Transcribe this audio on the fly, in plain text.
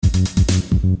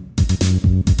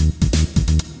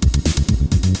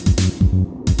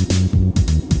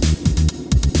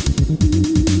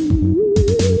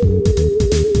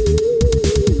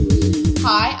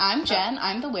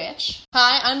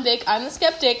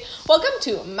skeptic. Welcome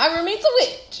to My Roommate's a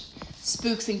Witch.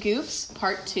 Spooks and Goofs,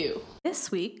 Part 2.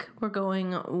 This week, we're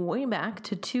going way back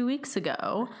to 2 weeks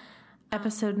ago,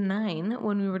 episode 9,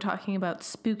 when we were talking about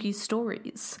spooky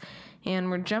stories.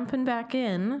 And we're jumping back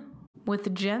in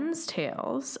with Jen's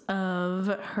tales of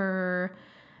her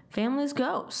family's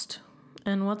ghost.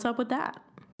 And what's up with that?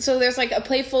 So there's, like, a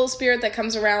playful spirit that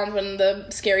comes around when the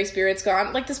scary spirit's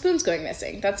gone. Like, the spoon's going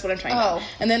missing. That's what I'm talking about.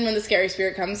 And then when the scary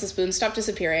spirit comes, the spoons stop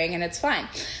disappearing, and it's fine.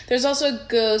 There's also a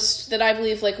ghost that I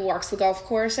believe, like, walks the golf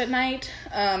course at night.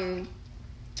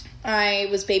 I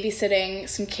was babysitting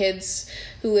some kids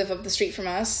who live up the street from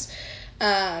us,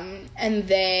 and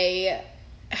they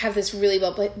have this really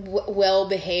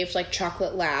well-behaved, like,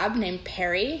 chocolate lab named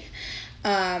Perry.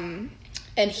 And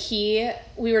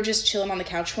we were just chilling on the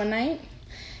couch one night,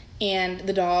 and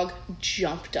the dog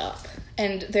jumped up,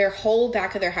 and their whole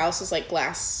back of their house is like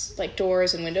glass, like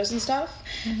doors and windows and stuff.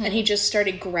 Mm-hmm. And he just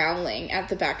started growling at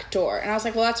the back door, and I was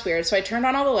like, well, that's weird. So I turned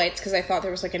on all the lights because I thought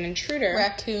there was like an intruder,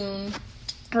 Raccoon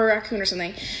or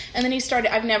something. And then he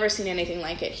started, I've never seen anything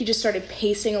like it, he just started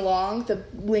pacing along the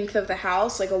length of the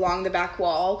house, like along the back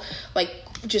wall, like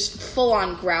just full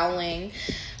on growling.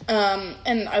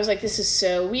 And I was like, this is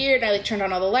so weird. I, like, turned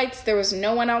on all the lights. There was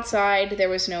no one outside. There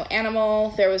was no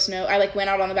animal. I, like, went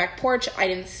out on the back porch. I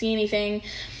didn't see anything.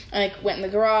 I, like, went in the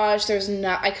garage.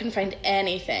 I couldn't find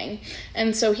anything.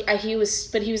 And so he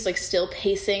was, like, still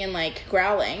pacing and, like,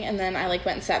 growling. And then I, like,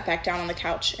 went and sat back down on the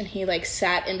couch, and he, like,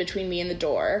 sat in between me and the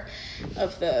door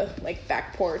of the, like,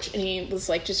 back porch. And he was,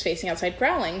 like, just facing outside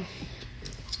growling.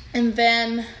 And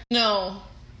then... No.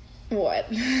 What?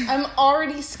 I'm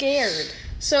already scared.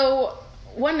 So,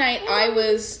 one night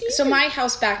so my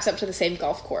house backs up to the same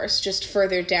golf course, just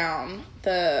further down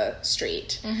the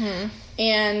street. Mm-hmm.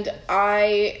 And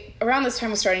around this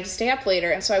time, was starting to stay up later,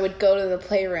 and so I would go to the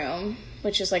playroom,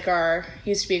 which is like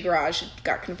used to be a garage, it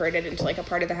got converted into like a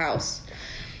part of the house.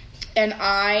 And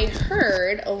I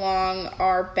heard along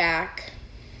our back,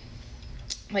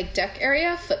 like, deck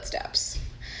area, footsteps.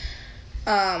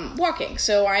 Walking.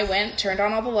 So I went, turned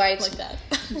on all the lights. Like that.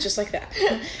 Just like that.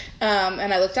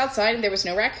 And I looked outside, and there was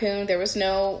no raccoon, there was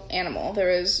no animal,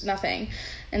 there was nothing.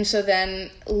 And so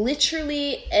then,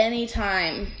 literally any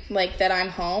time, like, that I'm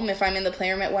home, if I'm in the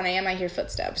playroom at 1 a.m., I hear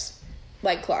footsteps.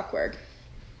 Like clockwork.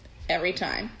 Every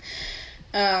time.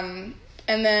 And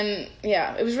then,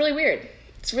 yeah, it was really weird.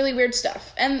 It's really weird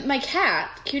stuff. And my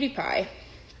cat, Cutie Pie,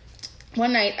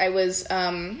 one night I was,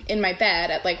 in my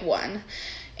bed at, like, 1,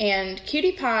 and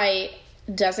Cutie Pie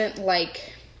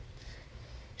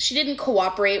she didn't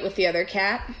cooperate with the other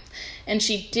cat, and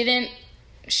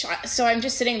so I'm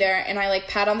just sitting there, and I, like,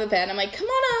 pat on the bed, I'm like, come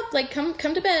on up, like, come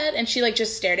to bed, and she, like,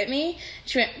 just stared at me,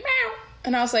 she went, meow,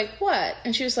 and I was like, what?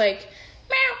 And she was like,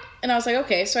 meow, and I was like,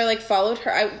 okay, so I, like, followed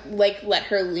her, I, like, let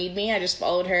her lead me, I just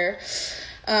followed her,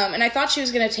 and I thought she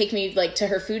was gonna take me, like, to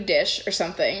her food dish or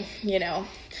something, you know.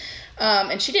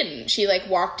 And she didn't. She, like,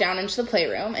 walked down into the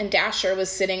playroom, and Dasher was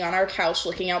sitting on our couch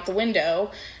looking out the window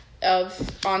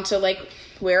onto, like,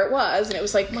 where it was, and it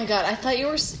was like... Oh my god, I thought you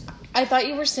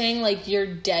were saying, like, your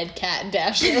dead cat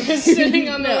Dasher was sitting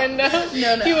on the window.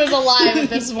 No. He was alive at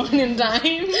this point in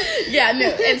time. Yeah, no.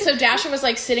 And so Dasher was,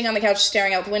 like, sitting on the couch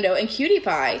staring out the window, and Cutie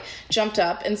Pie jumped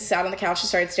up and sat on the couch and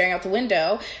started staring out the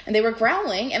window, and they were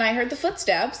growling, and I heard the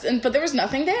footsteps, but there was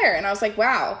nothing there, and I was like,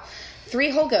 wow...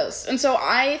 3 whole ghosts. And so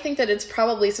I think that it's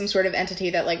probably some sort of entity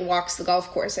that, like, walks the golf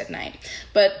course at night.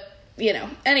 But, you know.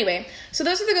 Anyway, so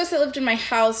those are the ghosts that lived in my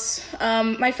house.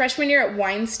 My freshman year at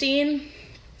Weinstein,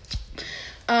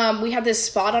 we had this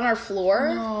spot on our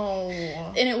floor. No.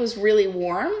 And it was really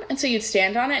warm. And so you'd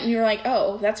stand on it, and you were like,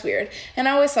 oh, that's weird. And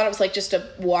I always thought it was, like, just a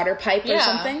water pipe or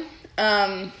something.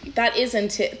 That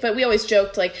isn't it. But we always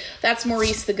joked, like, that's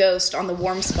Maurice the ghost on the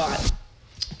warm spot.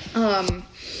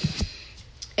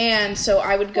 And so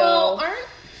I would go... Well,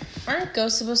 aren't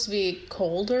ghosts supposed to be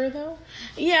colder, though?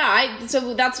 Yeah, that's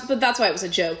why it was a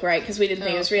joke, right? Because we didn't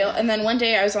think it was real. And then one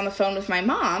day I was on the phone with my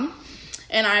mom,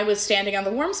 and I was standing on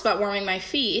the warm spot warming my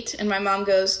feet, and my mom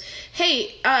goes,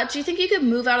 hey, do you think you could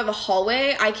move out of the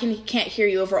hallway? I can't hear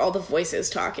you over all the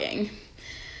voices talking.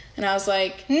 And I was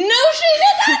like... No, she did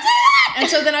not do that! And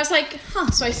so then I was like, huh.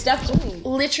 So I stepped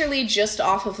literally just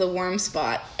off of the warm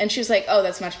spot, and she was like, oh,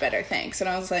 that's much better, thanks. And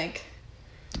I was like...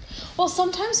 Well,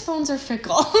 sometimes phones are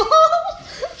fickle.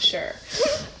 Sure.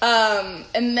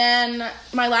 And then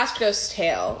my last ghost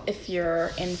tale, if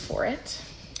you're in for it.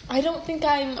 I don't think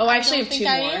I'm... Oh, I actually have 2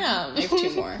 more. I have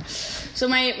 2 more. So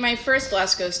my first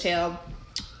last ghost tale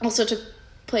also took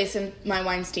place in my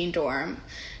Weinstein dorm.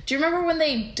 Do you remember when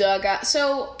they dug up...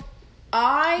 So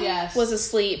I was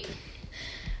asleep.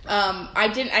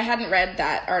 I hadn't read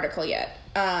that article yet.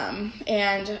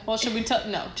 And Well, should we tell?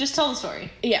 No, just tell the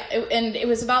story. yeah, and it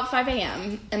was about 5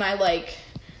 a.m. and I like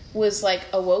was like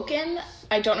awoken.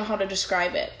 I don't know how to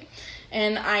describe it.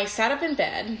 And I sat up in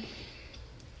bed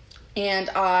and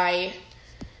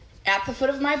at the foot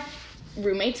of my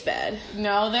roommate's bed.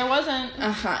 No, there wasn't.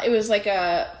 It was like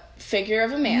a figure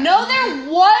of a man. No, there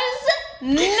was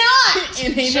not.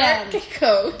 In a Jen. dark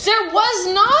coat. There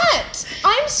was not.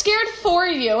 I'm scared for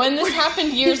you, and this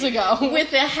happened years ago.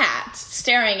 With a hat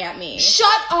staring at me.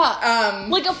 Shut up.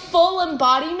 Like a full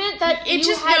embodiment that It you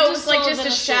just had no, it to was like still just have a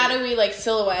been asleep. shadowy like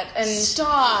silhouette, and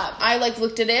Stop. I like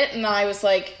looked at it and I was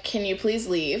like, "Can you please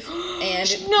leave?" And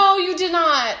it, No, you did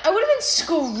not. I would have been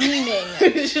screaming.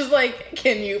 it was just like,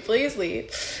 "Can you please leave?"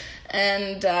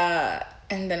 And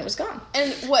then it was gone.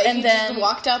 And what? And you then- just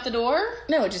walked out the door?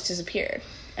 No, it just disappeared.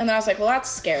 And then I was like, "Well, that's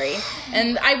scary."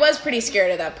 And I was pretty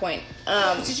scared at that point.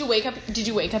 Did you wake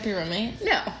up your roommate?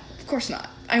 No, of course not.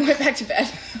 I went back to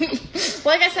bed.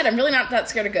 Like I said, I'm really not that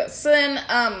scared of ghosts. So then,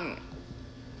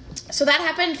 so that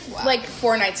happened like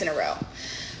 4 nights in a row.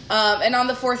 And on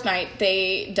the 4th night,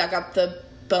 they dug up the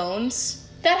bones.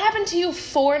 That happened to you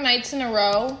 4 nights in a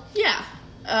row? Yeah.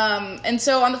 And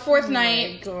so on the 4th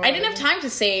night, God. I didn't have time to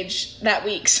sage that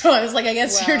week. So I was like, I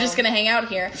guess you're Wow. just going to hang out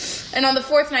here. And on the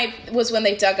 4th night was when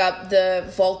they dug up the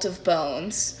vault of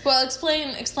bones. Well,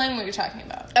 explain what you're talking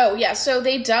about. Oh, yeah. So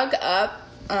they dug up,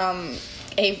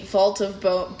 a vault of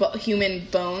human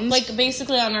bones. Like,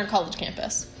 basically on our college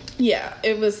campus. Yeah,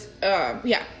 it was,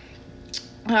 yeah.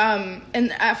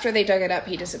 And after they dug it up,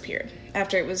 he disappeared.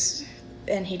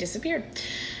 And he disappeared.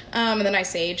 And then I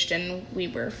saged, and we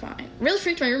were fine. Really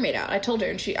freaked my roommate out. I told her,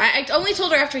 and I only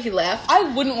told her after he left.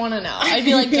 I wouldn't want to know. I'd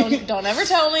be like, don't ever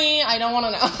tell me. I don't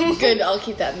want to know. Good, I'll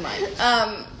keep that in mind.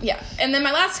 Yeah. And then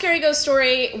my last scary ghost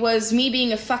story was me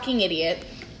being a fucking idiot.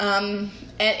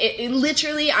 And it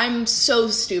literally, I'm so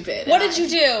stupid. What did you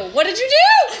do? What did you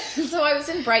do? So I was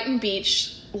in Brighton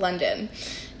Beach, London,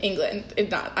 England.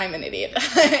 If not, I'm an idiot.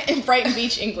 In Brighton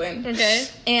Beach, England. Okay.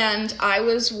 And I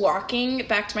was walking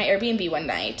back to my Airbnb one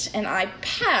night, and I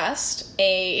passed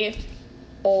a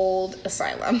old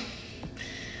asylum.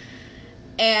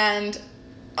 And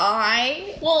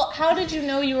Well, how did you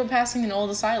know you were passing an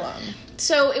old asylum?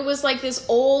 so it was like this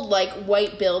old, like,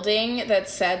 white building that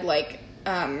said, like,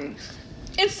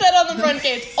 It said on the front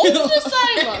gate, old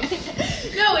asylum.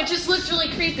 no, it just looked really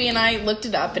creepy, and I looked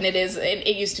it up, and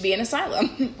it used to be an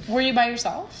asylum. Were you by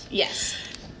yourself? Yes.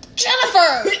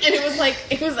 Jennifer! And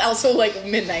it was also like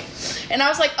midnight. And I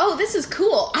was like, oh, this is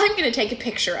cool. I'm going to take a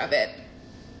picture of it.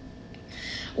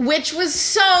 Which was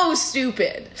so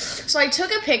stupid. So I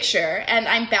took a picture, and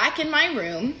I'm back in my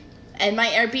room and my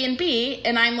Airbnb,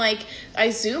 and I'm like,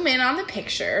 I zoom in on the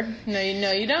picture. No,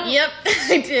 you don't. Yep,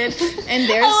 I did.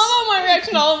 And I love how my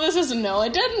reaction to all of this is, no, I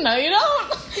didn't. No, you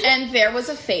don't. And there was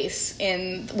a face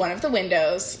in one of the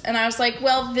windows, and I was like,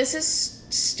 well, this is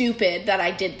stupid that I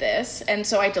did this. And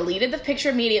so I deleted the picture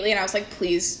immediately, and I was like,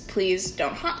 please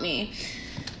don't haunt me.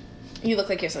 You look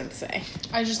like you have something to say.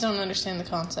 I just don't understand the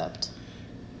concept.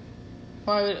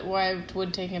 Why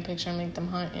would taking a picture make them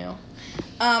haunt you?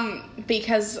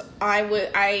 Because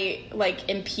I like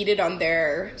impeded on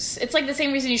their, it's like the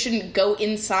same reason you shouldn't go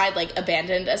inside like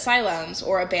abandoned asylums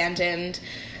or abandoned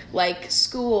like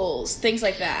schools, things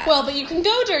like that. Well, but you can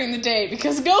go during the day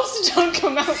because ghosts don't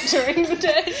come out during the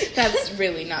day. That's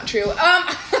really not true.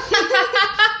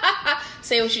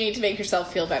 Say what you need to make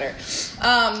yourself feel better.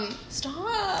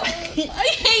 Stop.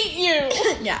 I hate you.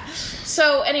 Yeah.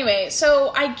 So anyway,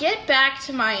 so I get back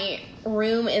to my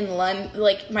room in London,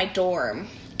 like my dorm,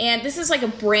 and this is like a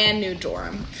brand new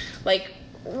dorm, like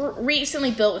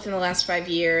recently built within the last 5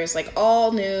 years, like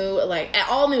all new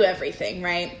everything,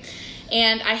 right?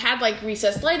 And I had like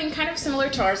recessed lighting, kind of similar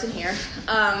to ours in here.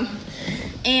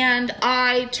 And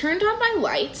I turned on my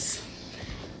lights,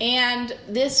 and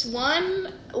this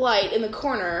one light in the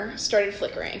corner started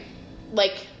flickering,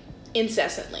 like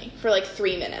incessantly for like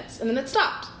 3 minutes, and then it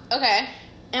stopped. Okay.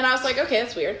 And I was like, okay,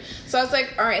 that's weird. So I was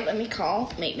like, all right, let me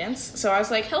call maintenance. So I was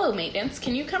like, hello, maintenance,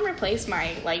 can you come replace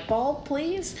my light bulb,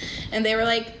 please? And they were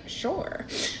like, sure.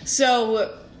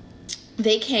 So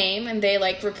they came and they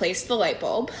like replaced the light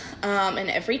bulb. And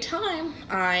every time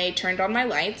I turned on my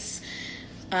lights,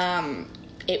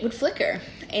 it would flicker.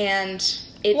 And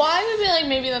it... Well, I would be like,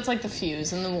 maybe that's like the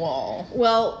fuse in the wall.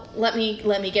 Well, let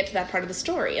me get to that part of the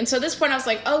story. And so at this point I was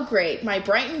like, oh great, my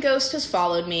Brighton ghost has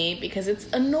followed me because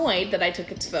it's annoyed that I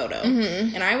took its photo.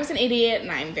 Mm-hmm. And I was an idiot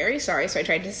and I'm very sorry, so I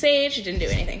tried to sage, it didn't do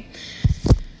anything.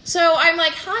 So I'm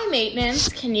like, hi, maintenance,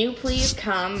 can you please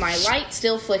come? My light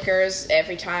still flickers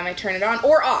every time I turn it on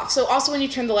or off. So also when you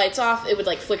turn the lights off, it would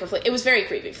like flicker. It was very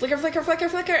creepy. Flicker, flicker, flicker,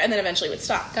 flicker, and then eventually it would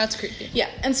stop. That's creepy. Yeah,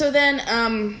 and so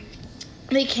then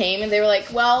they came and they were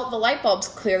like, well, the light bulb's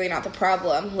clearly not the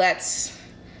problem. Let's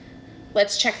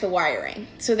check the wiring.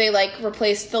 So they like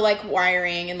replaced the like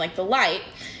wiring and like the light,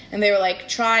 and they were like,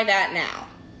 try that now.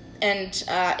 And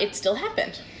it still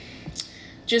happened.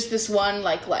 Just this one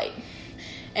like light.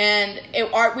 And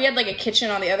we had like a kitchen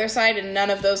on the other side, and none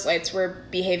of those lights were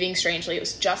behaving strangely. It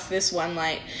was just this one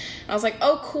light. And I was like,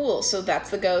 oh, cool. So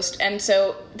that's the ghost. And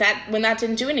so when that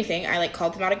didn't do anything, I like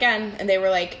called them out again, and they were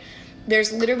like,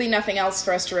 there's literally nothing else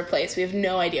for us to replace. We have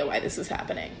no idea why this is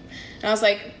happening. And I was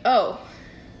like, oh,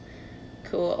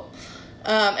 cool.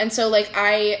 And so, like,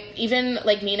 even,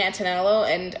 like, Nina Antonello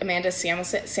and Amanda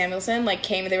Samuelson, like,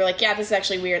 came and they were like, yeah, this is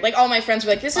actually weird. Like, all my friends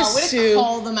were like, this is way to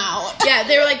call them out. Yeah,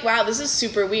 they were like, wow, this is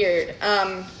super weird.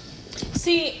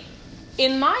 See,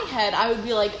 in my head, I would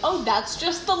be like, oh, that's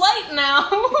just the light now.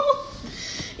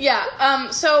 Yeah,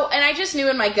 so, and I just knew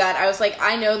in my gut, I was like,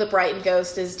 I know the Brighton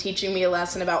ghost is teaching me a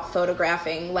lesson about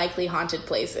photographing likely haunted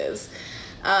places.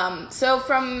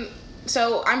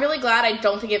 So I'm really glad I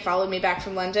don't think it followed me back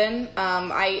from London.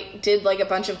 I did like a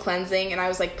bunch of cleansing, and I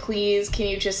was like, please, can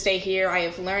you just stay here? I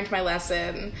have learned my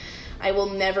lesson. I will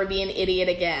never be an idiot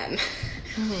again.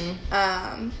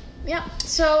 Mm-hmm. Yeah,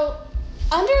 so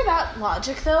under that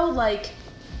logic though, like,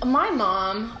 my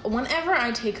mom, whenever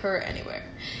I take her anywhere,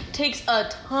 takes a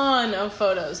ton of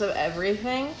photos of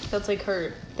everything. That's like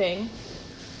her thing.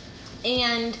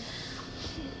 And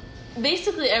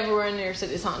basically everywhere in New York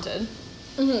City is haunted.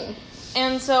 Mm-hmm.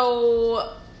 And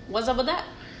so, what's up with that?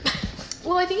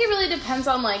 Well, I think it really depends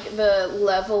on, like, the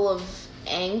level of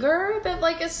anger that,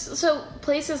 like, is... So,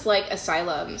 places like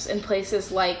asylums and places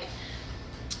like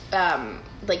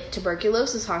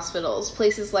tuberculosis hospitals,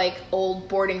 places like old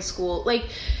boarding school, like,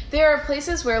 there are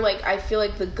places where, like, I feel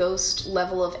like the ghost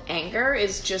level of anger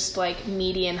is just, like,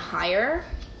 median higher.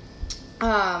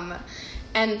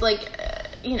 And, like,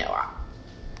 you know...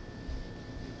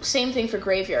 Same thing for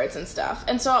graveyards and stuff.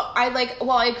 And so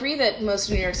while I agree that most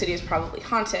of New York City is probably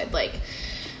haunted, like,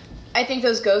 I think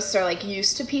those ghosts are, like,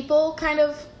 used to people kind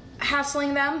of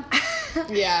hassling them.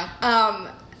 Yeah.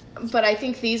 But I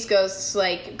think these ghosts,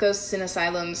 like, ghosts in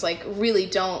asylums, like, really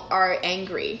are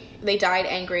angry. They died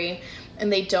angry,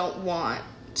 and they don't want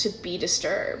to be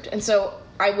disturbed. And so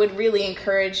I would really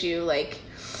encourage you, like,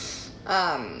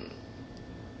 not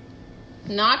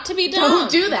to be dumb. Don't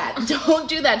do that. Don't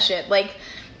do that shit. Like,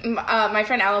 my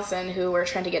friend Allison, who we're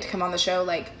trying to get to come on the show,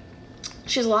 like,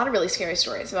 she has a lot of really scary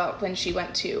stories about when she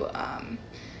went to,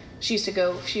 she used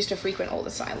to frequent old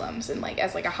asylums, and, like,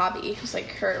 as, like, a hobby. It was, like,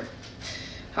 her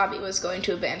hobby was going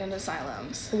to abandoned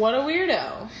asylums. What a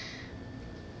weirdo.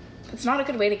 It's not a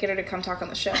good way to get her to come talk on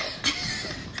the show.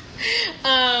 No,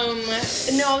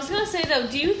 I was gonna say, though,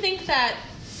 do you think that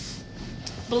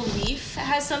belief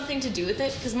has something to do with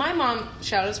it? Because my mom,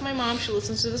 shout out to my mom, she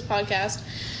listens to this podcast,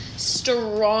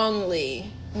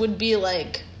 strongly would be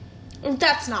like,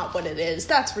 that's not what it is,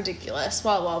 that's ridiculous,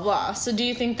 blah blah blah. So do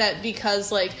you think that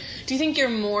because, like, do you think you're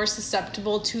more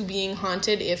susceptible to being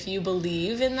haunted if you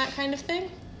believe in that kind of thing?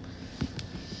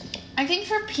 I think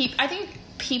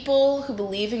people who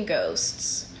believe in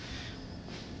ghosts,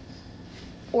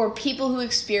 or people who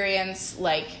experience,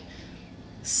 like,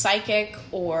 psychic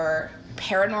or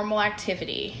paranormal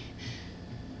activity,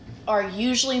 are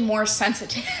usually more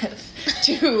sensitive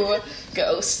to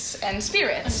ghosts and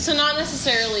spirits. So not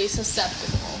necessarily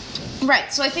susceptible.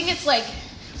 Right, so I think it's like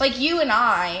you and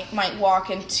I might walk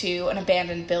into an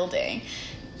abandoned building,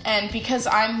 and because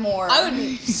I'm more... I would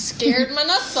be scared my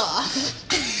nuts off.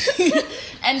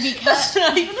 And because... That's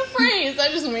not even a phrase, I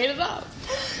just made it up.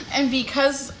 And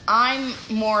because I'm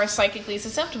more psychically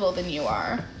susceptible than you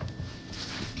are,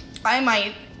 I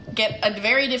might get a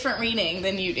very different reading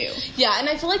than you do. Yeah, and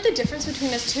I feel like the difference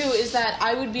between us two is that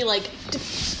I would be, like,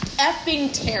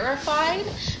 effing terrified,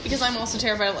 because I'm also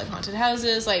terrified of, like, haunted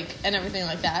houses, like, and everything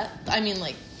like that. I mean,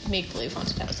 like, make-believe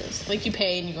haunted houses. Like, you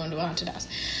pay and you go into a haunted house.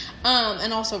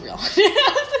 And also real haunted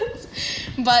houses.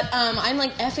 But, I'm,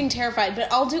 like, effing terrified,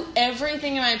 but I'll do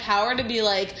everything in my power to be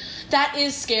like, that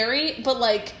is scary, but,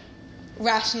 like,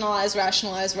 rationalize,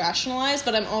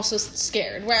 but I'm also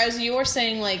scared. Whereas you're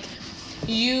saying, like,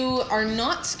 you are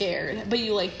not scared, but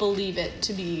you, like, believe it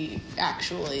to be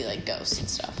actually, like, ghosts and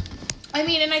stuff. I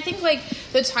mean, and I think, like,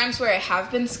 the times where I have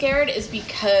been scared is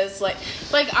because, like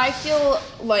I feel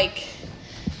like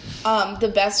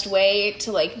the best way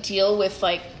to, like, deal with,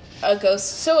 like, a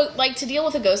ghost, so, like, to deal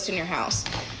with a ghost in your house,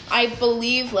 I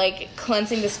believe, like,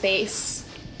 cleansing the space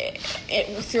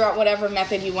throughout whatever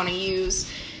method you want to use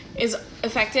is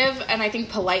effective. And I think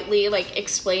politely, like,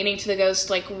 explaining to the ghost,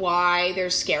 like, why they're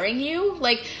scaring you.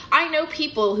 Like, I know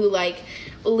people who, like,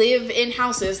 live in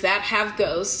houses that have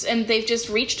ghosts, and they've just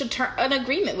reached an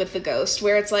agreement with the ghost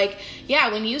where it's like,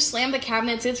 yeah, when you slam the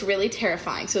cabinets, it's really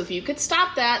terrifying. So if you could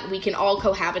stop that, we can all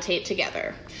cohabitate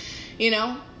together, you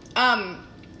know? And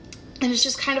it's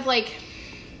just kind of like,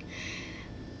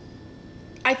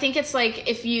 I think it's like,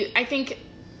 I think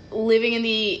living in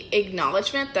the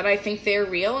acknowledgement that I think they're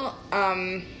real,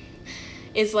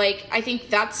 is like, I think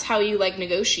that's how you, like,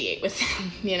 negotiate with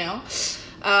them, you know?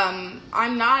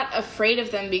 I'm not afraid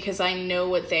of them because I know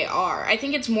what they are. I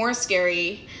think it's more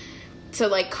scary to,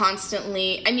 like,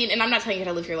 constantly, I mean, and I'm not telling you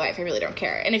how to live your life, I really don't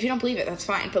care. And if you don't believe it, that's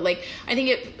fine. But, like, I think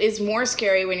it is more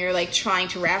scary when you're, like, trying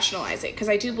to rationalize it, because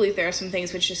I do believe there are some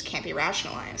things which just can't be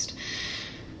rationalized.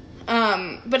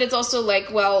 But it's also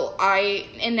like, well,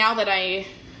 now that I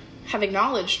have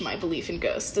acknowledged my belief in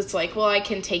ghosts, it's like, well, I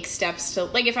can take steps to,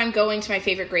 like, if I'm going to my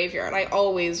favorite graveyard, I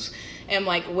always am,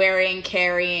 like,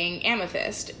 carrying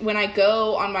amethyst. When I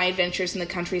go on my adventures in the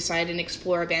countryside and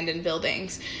explore abandoned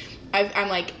buildings, I'm,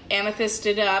 like,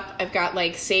 amethysted up. I've got,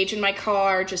 like, sage in my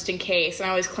car just in case, and I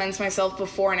always cleanse myself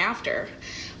before and after.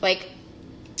 Like,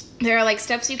 there are, like,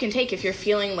 steps you can take if you're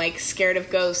feeling, like, scared of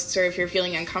ghosts or if you're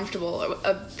feeling uncomfortable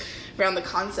around the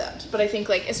concept. But I think,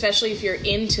 like, especially if you're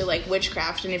into, like,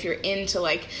 witchcraft and if you're into,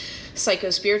 like,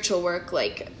 psycho-spiritual work,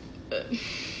 like,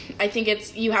 I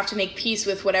think you have to make peace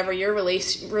with whatever your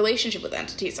relationship with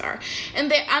entities are.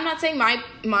 And I'm not saying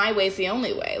my way is the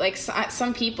only way. Like,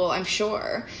 some people, I'm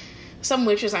sure, some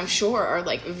witches, I'm sure, are,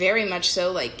 like, very much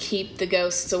so, like, keep the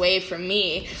ghosts away from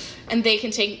me, and they can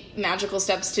take magical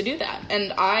steps to do that.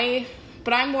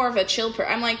 But I'm more of a chill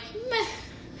person. I'm like, meh,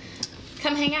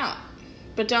 come hang out,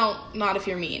 but not if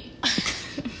you're mean.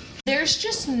 There's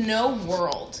just no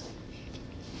world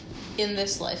in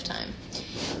this lifetime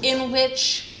in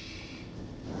which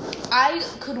I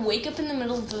could wake up in the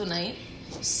middle of the night,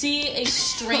 see a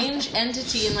strange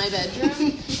entity in my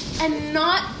bedroom, and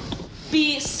not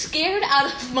be scared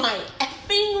out of my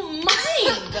effing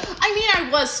mind. I mean, I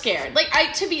was scared. Like,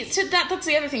 that's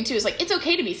the other thing too, is, like, it's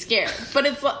okay to be scared, but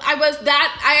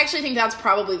I actually think that's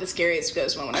probably the scariest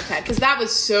ghost moment I've had, because that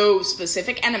was so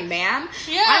specific, and a man.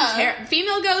 Yeah.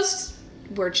 Female ghosts,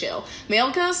 we're chill.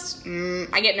 Male ghosts,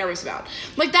 I get nervous about.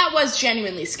 Like, that was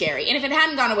genuinely scary. And if it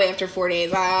hadn't gone away after 4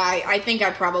 days, I think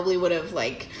I probably would have,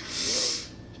 like,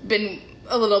 been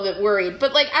a little bit worried.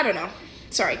 But, like, I don't know.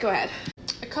 Sorry, go ahead.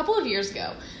 A couple of years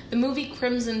ago, the movie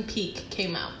Crimson Peak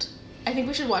came out. I think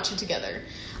we should watch it together.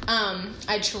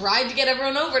 I tried to get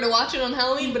everyone over to watch it on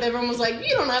Halloween, but everyone was like,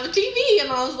 you don't have a TV. And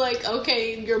I was like,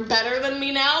 okay, you're better than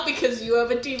me now because you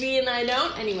have a TV and I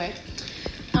don't. Anyway.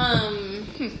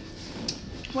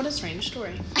 What a strange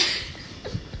story.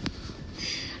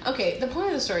 Okay, the point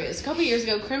of the story is, a couple years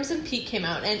ago, Crimson Peak came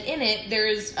out, and in it,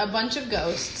 there's a bunch of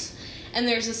ghosts, and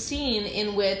there's a scene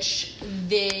in which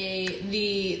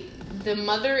the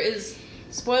mother is,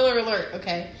 spoiler alert,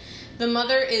 okay, the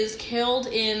mother is killed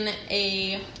in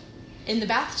the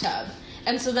bathtub,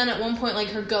 and so then at one point, like,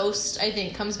 her ghost, I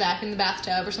think, comes back in the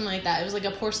bathtub or something like that. It was like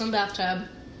a porcelain bathtub,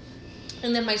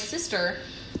 and then my sister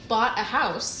bought a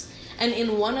house, and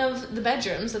in one of the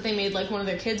bedrooms that they made, like, one of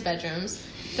their kids' bedrooms,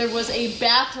 there was a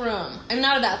bathroom. I mean,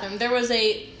 not a bathroom. There was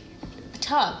a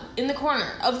tub in the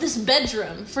corner of this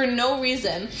bedroom for no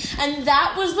reason. And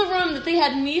that was the room that they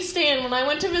had me stay in when I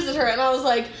went to visit her. And I was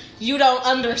like, you don't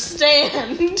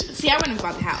understand. See, I wouldn't have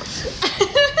bought the house.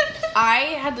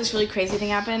 I had this really crazy thing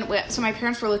happen. So my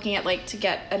parents were looking at, like, to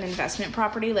get an investment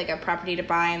property, like a property to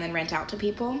buy and then rent out to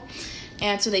people.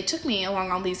 And so they took me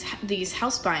along all these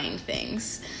house buying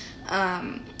things.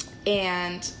 And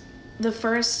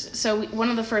one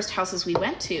of the first houses we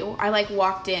went to, I, like,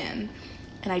 walked in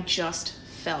and I just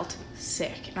felt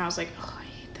sick. And I was like, oh, I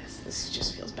hate this. This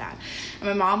just feels bad. And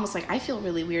my mom was like, I feel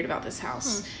really weird about this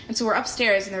house. And so we're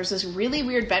upstairs and there was this really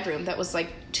weird bedroom that was,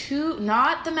 like,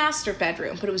 not the master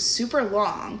bedroom, but it was super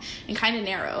long and kind of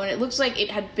narrow. And it looked like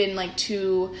it had been, like,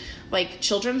 2, like,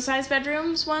 children's-sized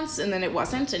bedrooms once, and then it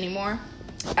wasn't anymore.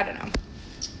 I don't know.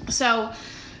 So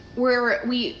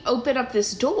we open up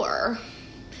this door,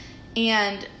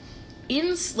 and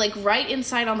right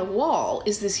inside on the wall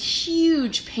is this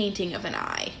huge painting of an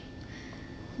eye.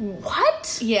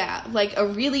 What? Yeah, like a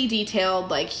really detailed,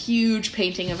 like, huge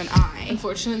painting of an eye.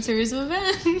 Unfortunate series of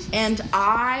events. And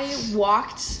I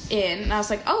walked in, and I was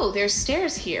like, oh, there's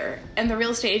stairs here. And the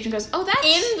real estate agent goes, oh, that's...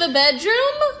 In the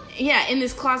bedroom? Yeah, in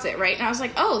this closet, right? And I was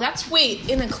like, oh, that's... Wait,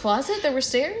 in a closet there were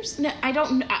stairs? No, I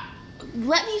don't...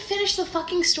 let me finish the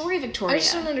fucking story, Victoria. I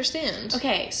just don't understand.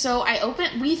 Okay, so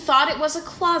we thought it was a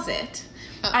closet.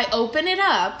 I open it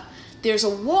up. There's a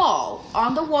wall.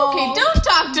 On the wall. Okay, don't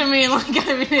talk to me like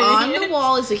I'm an idiot. On the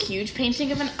wall is a huge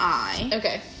painting of an eye.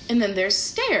 Okay. And then there's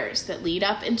stairs that lead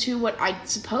up into what I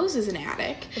suppose is an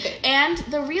attic. Okay. And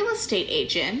the real estate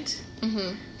agent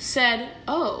said,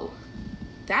 "Oh,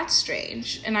 that's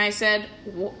strange." And I said,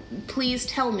 "Please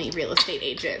tell me, real estate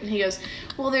agent." And he goes,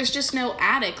 "Well, there's just no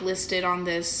attic listed on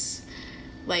this,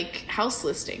 like, house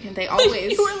listing." And they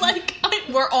always... You were like,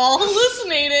 we're all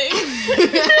hallucinating.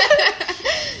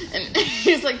 And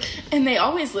he's like, and they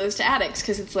always list attics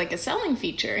because it's like a selling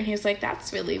feature. And he was like,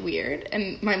 that's really weird.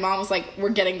 And my mom was like, we're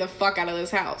getting the fuck out of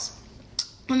this house.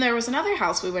 And there was another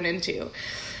house we went into.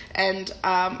 And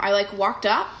I like walked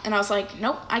up and I was like,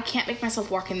 nope, I can't make myself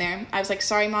walk in there. I was like,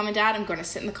 sorry, Mom and Dad, I'm going to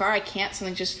sit in the car. I can't.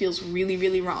 Something just feels really,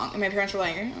 really wrong. And my parents were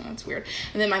like, oh, that's weird.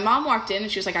 And then my mom walked in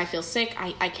and she was like, I feel sick.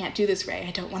 I can't do this, Ray.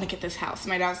 I don't want to get this house.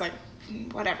 And my dad was like,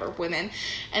 whatever, women.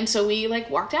 And so we like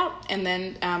walked out, and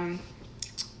then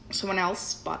someone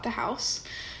else bought the house,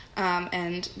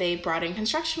 and they brought in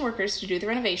construction workers to do the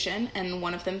renovation, and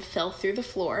one of them fell through the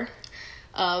floor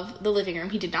of the living room.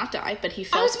 He did not die, but he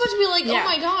fell. I was about to be like, oh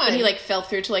my god. But he like fell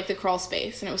through to like the crawl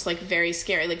space, and it was like very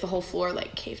scary. Like the whole floor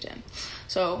like caved in.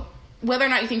 So whether or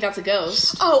not you think that's a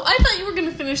ghost. Oh, I thought you were going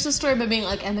to finish the story by being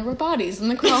like, and there were bodies in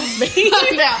the crawl space.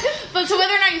 No. But so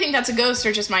whether or not you think that's a ghost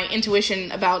or just my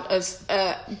intuition about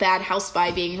a bad house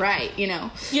spy being right, you know.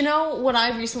 You know what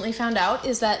I recently found out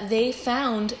is that they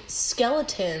found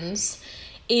skeletons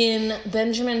in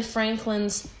Benjamin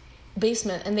Franklin's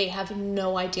basement, and they have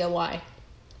no idea why.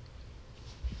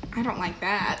 I don't like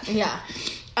that. Yeah.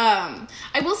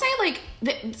 I will say, like,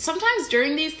 sometimes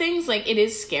during these things, like, it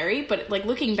is scary, but, like,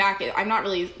 looking back, I'm not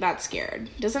really that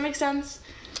scared. Does that make sense?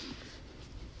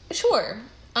 Sure.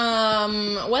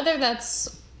 Whether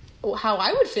that's how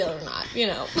I would feel or not, you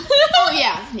know. Oh,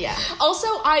 yeah. Also,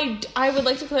 I would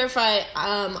like to clarify,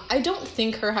 I don't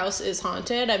think her house is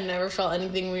haunted. I've never felt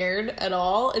anything weird at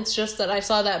all. It's just that I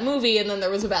saw that movie, and then there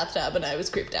was a bathtub, and I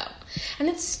was creeped out. And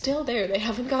it's still there. They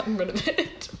haven't gotten rid of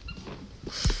it.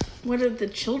 What did the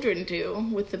children do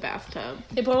with the bathtub?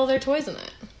 They put all their toys in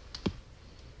it.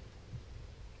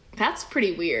 That's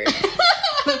pretty weird.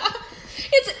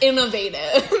 It's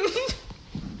innovative.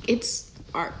 It's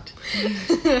art.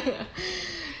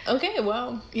 Okay,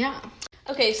 well. Yeah.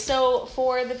 Okay, so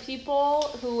for the people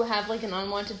who have, like, an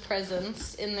unwanted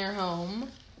presence in their home,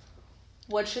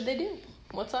 what should they do?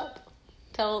 What's up?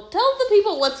 Tell the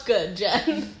people what's good,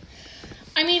 Jen.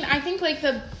 I mean, I think, like,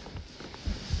 the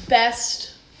best...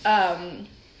 I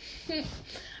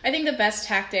think the best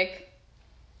tactic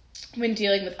when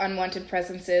dealing with unwanted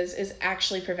presences is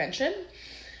actually prevention.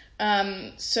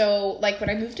 So, like, when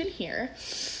I moved in here,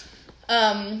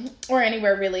 or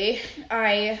anywhere really,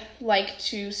 I like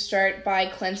to start by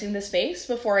cleansing the space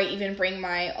before I even bring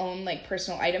my own, like,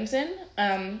 personal items in.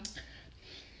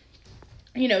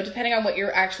 You know, depending on what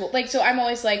your actual, like, so I'm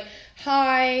always like,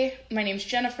 hi, my name's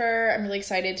Jennifer, I'm really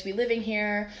excited to be living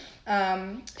here.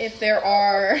 If there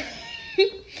are,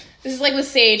 this is like with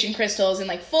sage and crystals and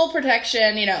like full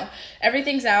protection, you know,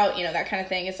 everything's out, you know, that kind of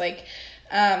thing. It's like,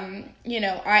 you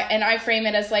know, I frame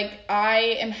it as like,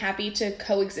 I am happy to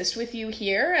coexist with you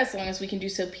here as long as we can do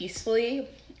so peacefully.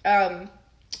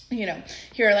 You know,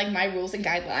 here are like my rules and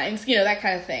guidelines, you know, that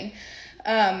kind of thing.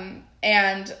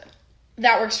 And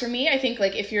that works for me. I think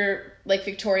like if you're like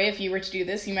Victoria, if you were to do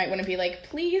this, you might want to be like,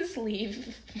 please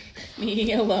leave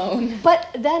me alone. But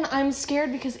then I'm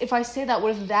scared because if I say that,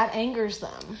 what if that angers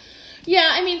them? Yeah,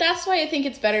 I mean, that's why I think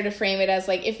it's better to frame it as,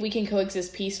 like, if we can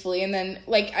coexist peacefully. And then,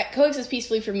 like, coexist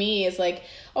peacefully for me is, like,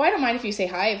 oh, I don't mind if you say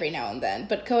hi every now and then.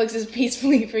 But coexist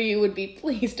peacefully for you would be,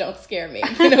 please don't scare me.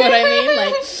 You know what I mean?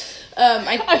 Like,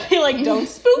 I feel like, don't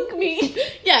spook me.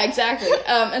 Yeah, exactly.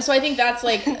 And so I think that's,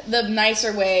 like, the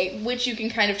nicer way, which you can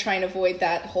kind of try and avoid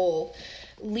that whole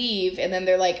leave. And then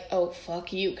they're like, oh,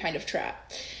 fuck you kind of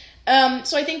trap.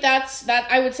 So I think that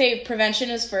I would say prevention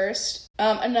is first.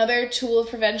 Another tool of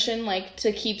prevention, like,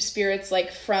 to keep spirits,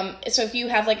 like, from, so if you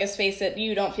have, like, a space that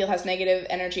you don't feel has negative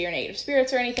energy or negative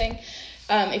spirits or anything,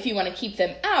 if you want to keep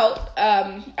them out,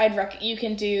 you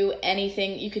can do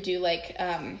anything. You could do, like,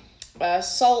 a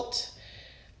salt,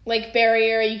 like,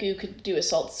 barrier. You could do a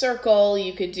salt circle.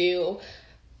 You could do,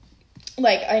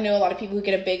 like, I know a lot of people who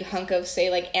get a big hunk of, say,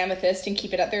 like, amethyst and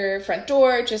keep it at their front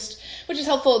door, which is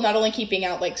helpful, not only keeping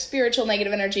out, like, spiritual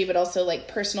negative energy, but also, like,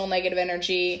 personal negative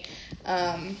energy,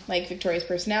 like Victoria's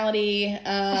personality.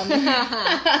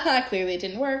 Clearly it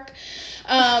didn't work.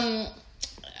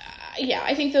 Yeah,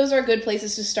 I think those are good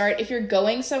places to start. If you're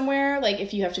going somewhere, like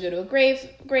if you have to go to a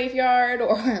graveyard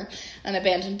or an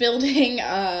abandoned building.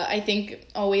 I think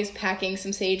always packing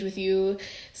some sage with you.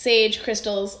 Sage,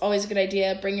 crystals, always a good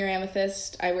idea. Bring your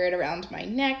amethyst. I wear it around my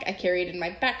neck. I carry it in my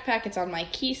backpack. It's on my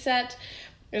key set.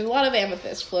 There's a lot of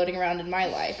amethyst floating around in my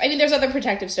life. I mean, there's other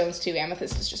protective stones too.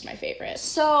 Amethyst is just my favorite.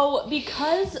 So,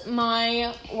 because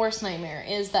my worst nightmare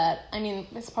is that, I mean,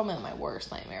 it's probably not my worst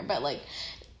nightmare, but like,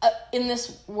 in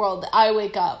this world, I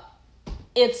wake up,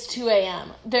 it's 2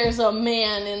 a.m. There's a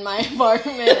man in my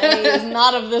apartment, and he is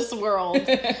not of this world.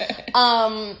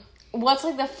 What's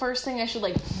like the first thing I should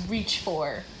like reach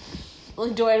for?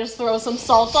 Like, do I just throw some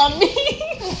salt on me?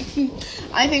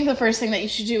 I think the first thing that you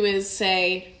should do is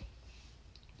say,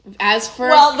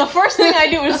 well, the first thing I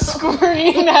do is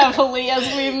scream heavily,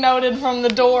 as we've noted from the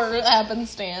door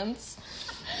happenstance.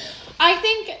 I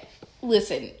think,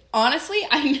 listen, honestly,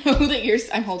 I know that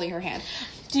I'm holding her hand.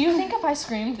 Do you think if I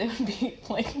screamed, they would be,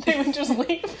 like, they would just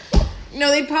leave? No,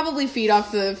 they'd probably feed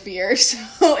off the fear,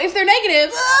 so if they're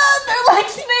negative... they're like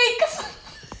snakes!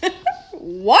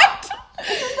 What?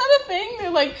 Isn't that a thing? They're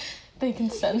like, they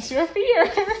can sense your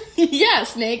fear. Yeah,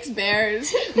 snakes,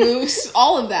 bears, moose,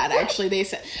 all of that, actually, they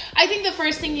said. I think the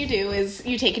first thing you do is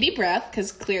you take a deep breath,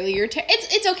 because clearly you're...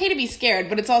 It's okay to be scared,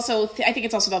 but it's also... I think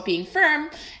it's also about being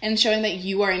firm and showing that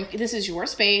you are in... This is your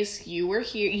space. You are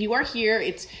here.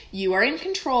 You are in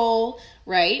control,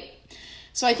 right?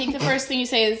 So I think the first thing you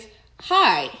say is,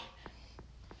 hi,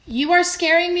 you are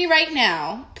scaring me right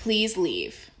now. Please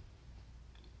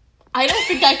I don't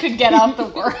think I could get out the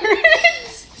words.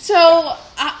 So,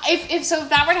 if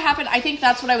that were to happen, I think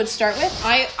that's what I would start with.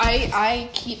 I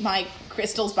keep my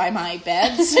crystals by my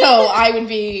bed, so I would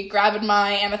be grabbing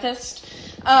my amethyst.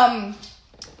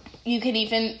 You could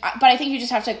even, but I think you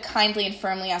just have to kindly and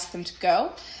firmly ask them to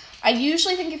go. I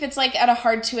usually think if it's like at a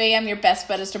hard 2 a.m., your best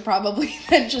bet is to probably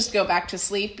then just go back to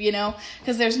sleep, you know,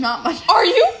 because there's not much. Are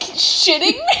you shitting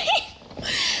me?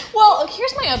 Well,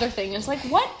 here's my other thing. It's like,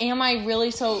 what am I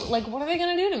really like, what are they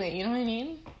going to do to me? You know what I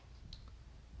mean?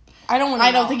 I don't want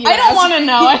to know. I don't want to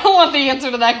know. I don't want the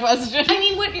answer to that question. I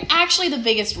mean, what actually the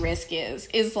biggest risk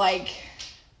is like,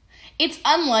 it's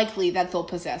unlikely that they'll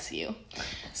possess you.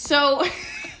 So,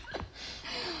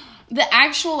 the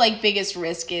actual, like, biggest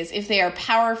risk is if they are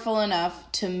powerful enough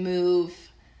to move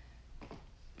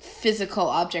physical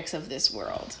objects of this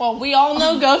world. Well, we all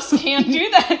know ghosts can't do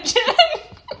that, Jen.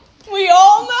 We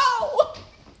all know.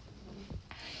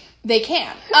 They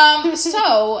can.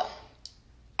 So...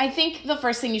 I think the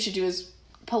first thing you should do is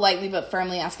politely but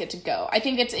firmly ask it to go. I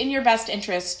think it's in your best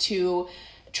interest to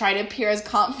try to appear as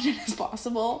confident as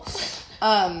possible.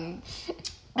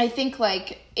 I think,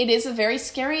 like, it is a very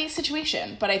scary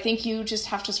situation, but I think you just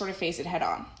have to sort of face it head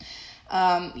on.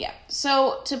 Yeah.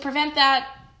 So to prevent that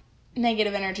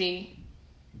negative energy,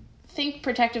 think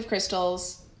protective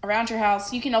crystals around your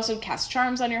house. You can also cast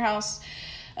charms on your house.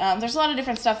 There's a lot of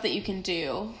different stuff that you can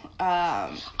do.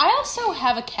 I also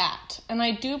have a cat, and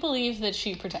I do believe that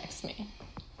she protects me.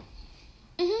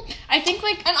 Mm-hmm. I think,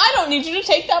 like... And I don't need you to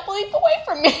take that belief away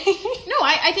from me. No,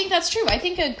 I think that's true. I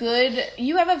think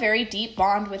you have a very deep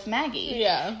bond with Maggie.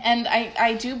 Yeah. And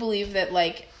I do believe that,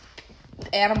 like,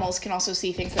 animals can also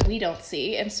see things that we don't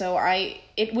see, and so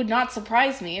it would not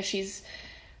surprise me if she's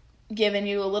given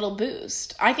you a little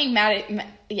boost. I think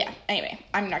yeah, anyway,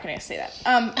 I'm not gonna say that.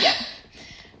 Yeah.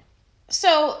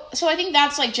 So I think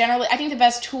that's, like, generally, I think the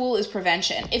best tool is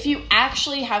prevention. If you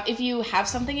have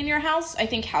something in your house, I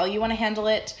think how you want to handle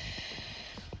it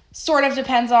sort of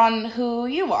depends on who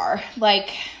you are. Like,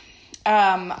 who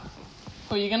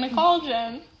are you gonna call,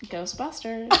 Jen?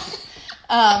 Ghostbusters.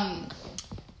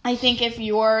 I think if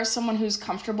you're someone who's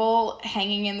comfortable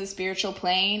hanging in the spiritual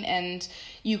plane and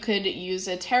you could use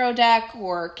a tarot deck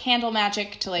or candle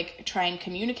magic to, like, try and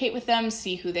communicate with them,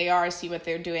 see who they are, see what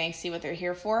they're doing, see what they're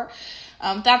here for.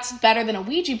 That's better than a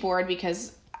Ouija board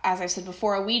because, as I said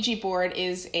before, a Ouija board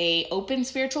is a open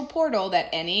spiritual portal that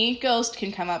any ghost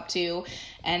can come up to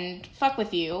and fuck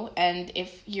with you. And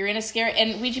if you're in a scary...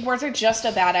 And Ouija boards are just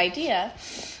a bad idea.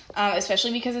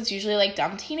 Especially because it's usually, like,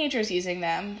 dumb teenagers using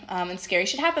them, and scary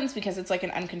shit happens because it's, like,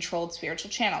 an uncontrolled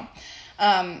spiritual channel.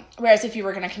 Whereas if you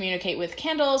were going to communicate with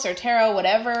candles or tarot,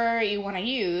 whatever you want to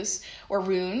use, or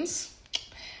runes,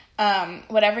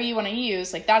 whatever you want to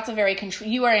use, like, that's a very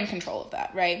you are in control of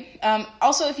that, right?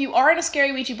 Also, if you are in a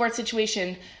scary Ouija board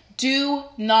situation, do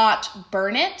not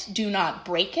burn it, do not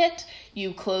break it.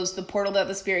 You close the portal that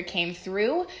the spirit came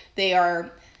through. They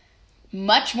are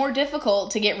much more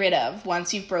difficult to get rid of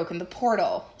once you've broken the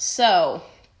portal. So,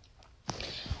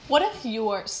 what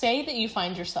if say that you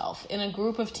find yourself in a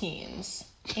group of teens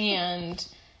and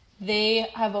they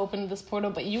have opened this portal,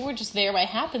 but you were just there by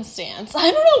happenstance.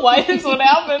 I don't know why this would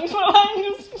happen, but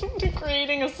I'm just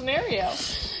creating a scenario.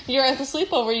 You're at the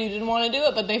sleepover, you didn't want to do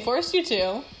it, but they forced you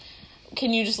to.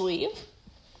 Can you just leave?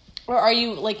 Or are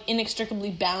you, like,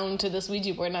 inextricably bound to this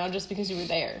Ouija board now just because you were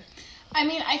there? I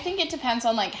mean, I think it depends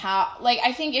on, like, how... Like,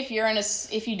 I think if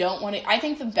you don't want to... I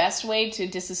think the best way to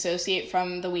disassociate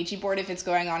from the Ouija board if it's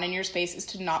going on in your space is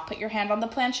to not put your hand on the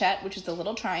planchette, which is the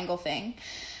little triangle thing.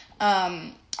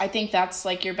 I think that's,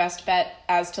 like, your best bet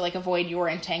as to, like, avoid your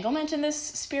entanglement in this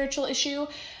spiritual issue.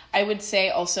 I would say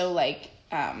also, like,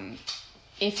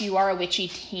 if you are a witchy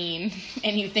teen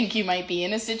and you think you might be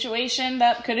in a situation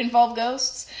that could involve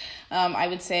ghosts... I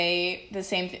would say the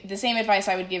same advice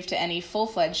I would give to any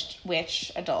full-fledged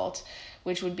witch adult,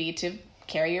 which would be to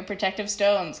carry your protective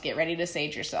stones, get ready to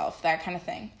sage yourself, that kind of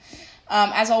thing.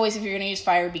 As always, if you're going to use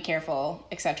fire, be careful,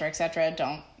 etc., etc.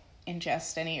 Don't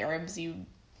ingest any herbs you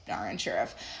aren't sure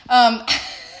of.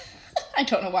 I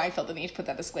don't know why I felt the need to put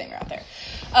that disclaimer out there.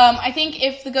 I think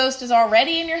if the ghost is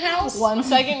already in your house... 1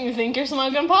 second you think you're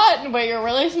smoking pot, but you're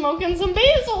really smoking some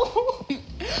basil.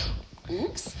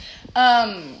 Oops.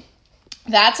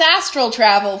 That's astral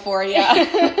travel for you.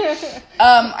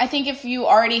 I think if you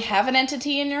already have an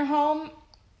entity in your home,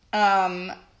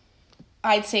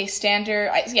 I'd say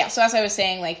standard... so as I was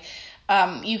saying, like,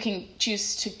 you can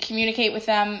choose to communicate with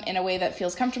them in a way that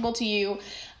feels comfortable to you.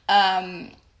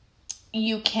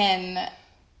 You can...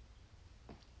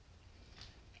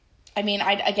 I mean,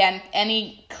 again,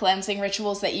 any cleansing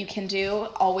rituals that you can do,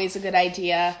 always a good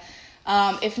idea.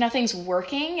 If nothing's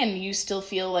working and you still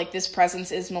feel like this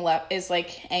presence is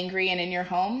like angry and in your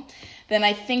home, then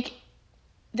I think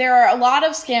there are a lot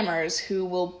of scammers who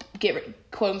will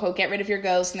quote unquote get rid of your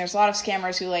ghost, and there's a lot of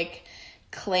scammers who like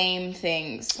claim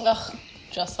things. Ugh,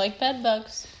 just like bed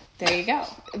bugs. There you go.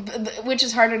 Which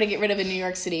is harder to get rid of in New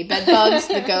York City, bed bugs,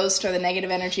 the ghost, or the negative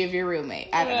energy of your roommate?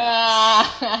 I don't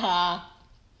know.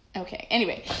 Okay,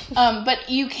 anyway, but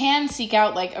you can seek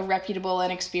out, like, a reputable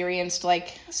and experienced,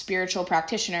 like, spiritual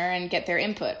practitioner and get their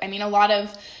input. I mean, a lot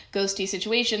of ghosty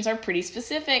situations are pretty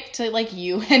specific to, like,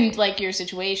 you and, like, your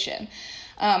situation.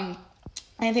 I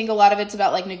think a lot of it's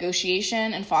about, like,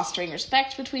 negotiation and fostering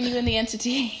respect between you and the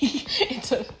entity.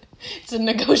 It's a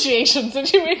negotiation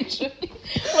situation.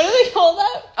 What do they call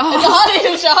that?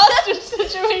 It's a hostage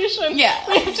situation. Yeah.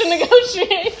 We have to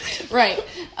negotiate. Right.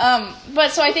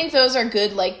 But so I think those are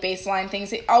good, like, baseline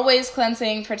things. Always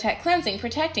cleansing,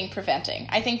 protecting, preventing.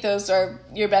 I think those are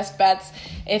your best bets.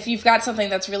 If you've got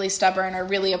something that's really stubborn or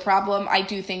really a problem, I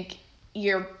do think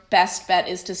your best bet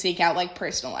is to seek out, like,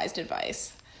 personalized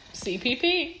advice.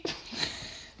 CPP.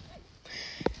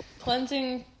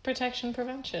 Cleansing, protection,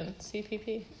 prevention.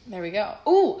 CPP. There we go.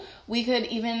 Ooh, we could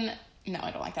even... No,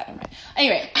 I don't like that. Never mind.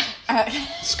 Anyway.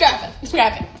 Scrap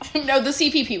it. No, the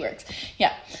CPP works.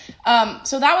 Yeah.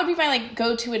 So that would be my, like,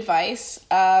 go-to advice.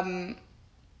 Yeah.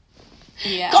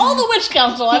 Call the witch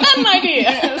council. I've had an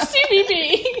idea.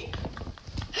 CPP.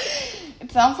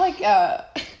 It sounds like...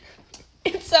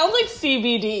 It sounds like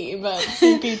CBD, but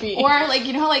CPP. Or, like,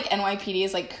 you know how, like, NYPD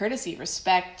is, like, courtesy,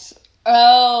 respect...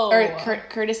 Oh. Or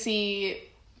courtesy...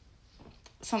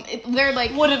 They're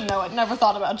like... Wouldn't know it. Never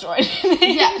thought about joining.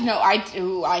 Yeah, no, I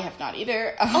have not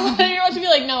either. You're about to be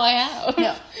like, no, I have.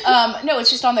 No. No,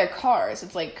 it's just on their cars.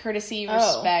 It's like courtesy,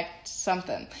 respect,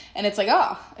 something. And it's like,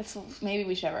 maybe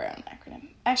we should have our own acronym.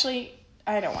 Actually,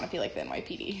 I don't want to be like the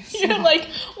NYPD. So. You're like,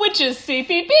 witches,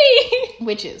 CPP.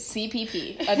 Witches,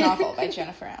 CPP, a novel by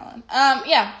Jennifer Allen.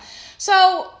 Yeah.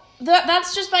 So...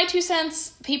 That's just my 2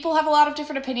 cents. People have a lot of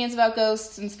different opinions about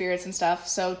ghosts and spirits and stuff,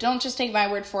 so don't just take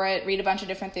my word for it. Read a bunch of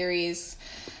different theories.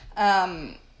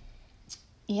 Yeah.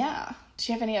 Do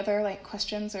you have any other, like,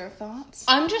 questions or thoughts?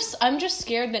 I'm just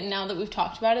scared that now that we've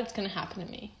talked about it, it's going to happen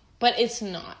to me. But it's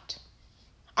not.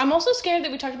 I'm also scared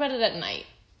that we talked about it at night,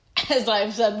 as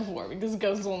I've said before, because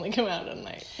ghosts only come out at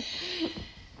night.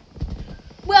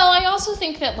 Well, I also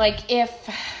think that, like, if...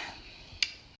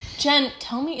 Jen,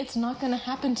 tell me it's not going to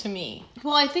happen to me.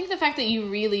 Well, I think the fact that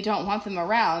you really don't want them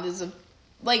around is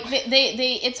like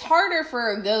they it's harder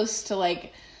for a ghost to,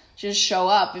 like, just show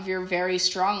up if you're very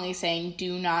strongly saying,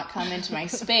 do not come into my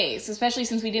space, especially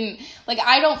since we didn't, like,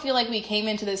 I don't feel like we came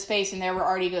into this space and there were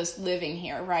already ghosts living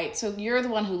here, right? So you're the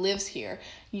one who lives here.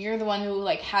 You're the one who,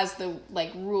 like, has the,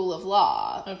 like, rule of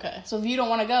law. Okay. So if you don't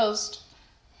want a ghost,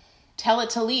 tell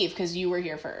it to leave because you were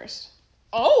here first.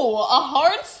 Oh, a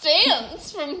hard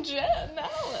stance from Jen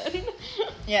Allen.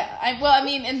 Yeah,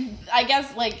 and I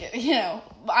guess, like, you know,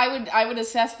 I would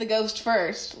assess the ghost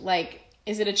first. Like,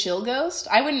 is it a chill ghost?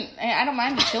 I don't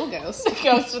mind a chill ghost.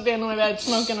 Ghost at the end of my bed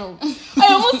smoking I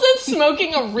almost said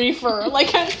smoking a reefer,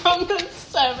 like I'm from the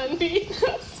 70s.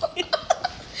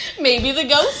 Maybe the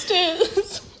ghost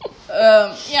is.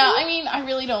 Yeah, I mean, I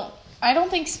really don't I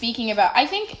don't think speaking about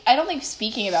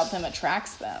them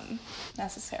attracts them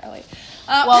necessarily.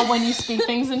 Well, when you speak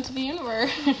things into the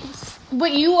universe.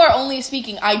 But you are only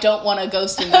speaking, I don't want a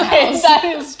ghost in the house. That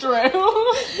is true.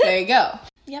 There you go.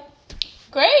 Yep.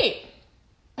 Great.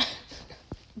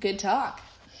 Good talk.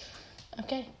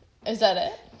 Okay. Is that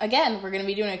it? Again, we're going to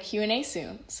be doing a Q&A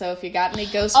soon. So if you got any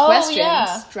ghost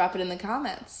questions, drop it in the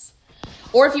comments.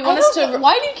 Or if you want us to...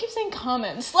 Why do you keep saying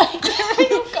comments? Like,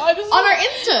 oh God, this is on our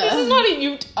Insta. This is not a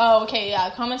you... Oh, okay, yeah.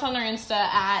 Comments on our Insta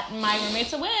at My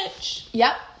Roommate's a Witch.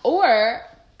 Yep. Or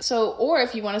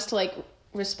if you want us to, like,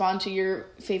 respond to your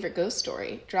favorite ghost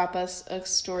story, drop us a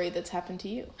story that's happened to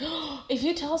you. If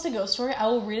you tell us a ghost story, I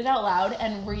will read it out loud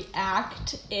and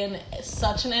react in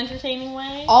such an entertaining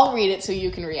way. I'll read it so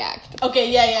you can react.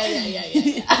 Okay,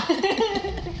 yeah.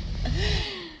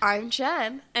 I'm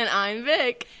Jen. And I'm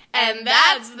Vic. And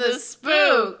that's the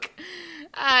spook.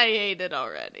 I hate it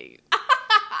already.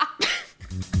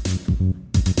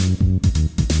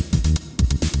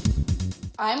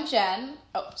 I'm Jen.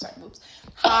 Oh, sorry, whoops.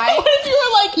 Hi. What if you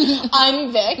were like,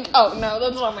 I'm Vic? Oh, no,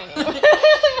 that's not my name.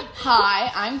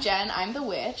 Hi, I'm Jen. I'm the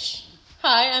witch.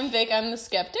 Hi, I'm Vic. I'm the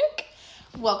skeptic.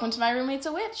 Welcome to My Roommate's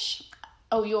a Witch.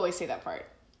 Oh, you always say that part.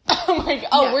 Oh my God.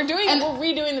 Oh, Yeah. we're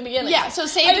redoing the beginning. Yeah, so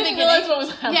say I the didn't beginning. realize what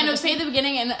was happening. Yeah, no, say the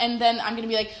beginning, and then I'm going to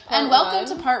be like, Part and welcome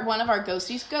one. to part 1 of our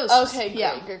Ghosties Ghosts. Okay, great,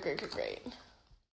 Yeah. great.